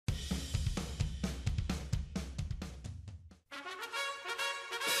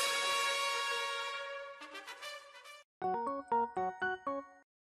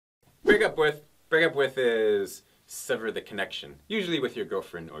break up with is sever the connection, usually with your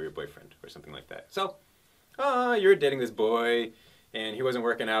girlfriend or your boyfriend or something like that. So, you're dating this boy and he wasn't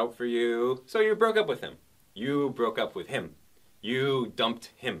working out for you, so you broke up with him. You broke up with him. You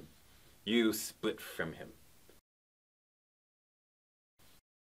dumped him. You split from him.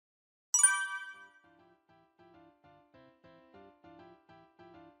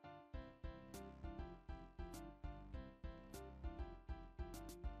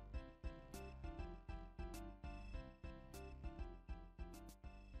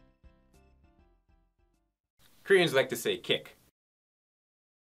 Koreans like to say kick.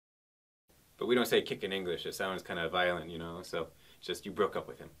 But we don't say kick in English. It sounds kind of violent, you know, so just you broke up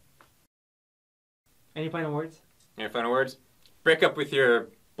with him. Any final words? Any final words? Break up with your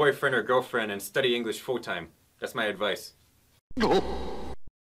boyfriend or girlfriend and study English full-time. That's my advice.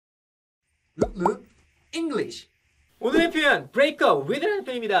 룩룩잉글리쉬. 오늘의 표현 break up with라는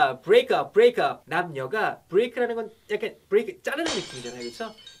표현입니다. break up. 남녀가 break라는 건 약간 break 자르는 느낌이잖아요.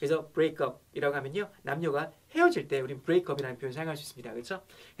 그렇죠? 그래서 break up이라고 하면요. 남녀가 헤어질 때 우린 break up이라는 표현 사용할 수 있습니다. 그렇죠?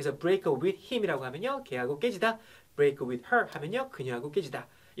 그래서 break up with him이라고 하면요. 걔하고 깨지다. break up with her 하면요. 그녀하고 깨지다.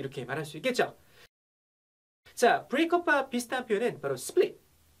 이렇게 말할 수 있겠죠? 자, break up과 비슷한 표현은 바로 split.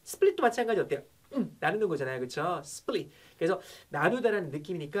 split도 마찬가지 어때요? 나누는 거잖아요. 그렇죠? split. 그래서 나누다라는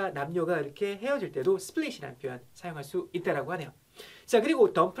느낌이니까 남녀가 이렇게 헤어질 때도 split이라는 표현 사용할 수 있다라고 하네요. 자,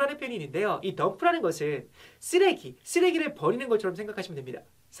 그리고 dump라는 표현이 있는데요. 이 dump라는 것은 쓰레기를 버리는 것처럼 생각하시면 됩니다.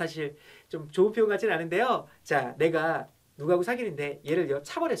 사실 좀 좋은 표현 같지는 않은데요. 자, 내가 누구하고 사귀는데 얘를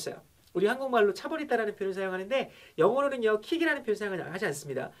차버렸어요. 우리 한국말로 차버리다라는 표현을 사용하는데 영어로는요. 킥이라는 표현 사용하지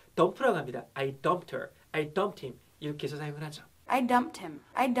않습니다. dump라고 합니다. I dumped her. I dumped him. 이렇게 해서 사용을 하죠. I dumped him.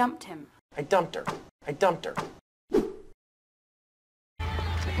 I dumped him. I dumped her. I dumped her.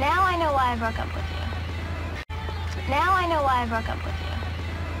 Now I know why I broke up with you. Now I know why I broke up with you.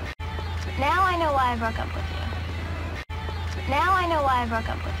 Now I know why I broke up with you. Now I know why I broke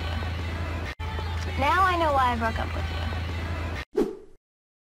up with you. Now I know why I broke up with you.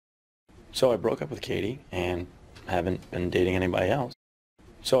 So I broke up with Katie and haven't been dating anybody else.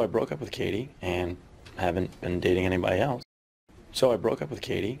 So I broke up with Katie and haven't been dating anybody else. So I broke up with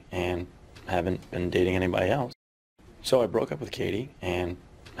Katie and haven't been dating anybody else. So I broke up with Katie and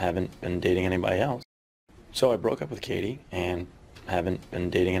haven't been dating anybody else. So I broke up with Katie and haven't been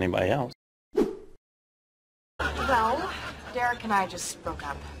dating anybody else. Well, Derek and I just broke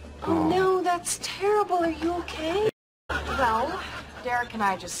up. Oh no, that's terrible. Are you okay? Well, Derek and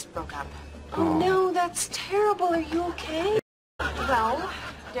I just broke up. Oh no, that's terrible. Are you okay? Well,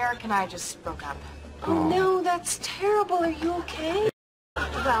 Derek and I just broke up. Oh no, that's terrible. Are you okay?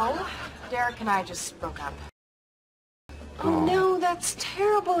 Well, Derek and I just broke up. Oh no, that's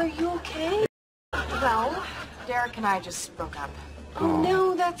terrible. Are you okay? Well, Derek and I just broke up. Oh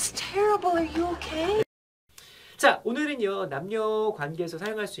no, that's terrible. Are you okay? 자, 오늘은요. 남녀 관계에서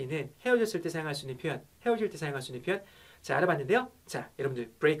사용할 수 있는 헤어졌을 때 사용할 수 있는 표현, 헤어질 때 사용할 수 있는 표현 자, 알아봤는데요. 자,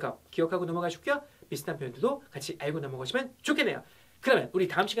 여러분들 break up 기억하고 넘어가시고요. 비슷한 표현들도 같이 알고 넘어가시면 좋겠네요. 그러면 우리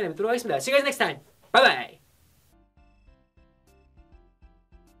다음 시간에 뵙도록 하겠습니다. See you guys next time. Bye bye.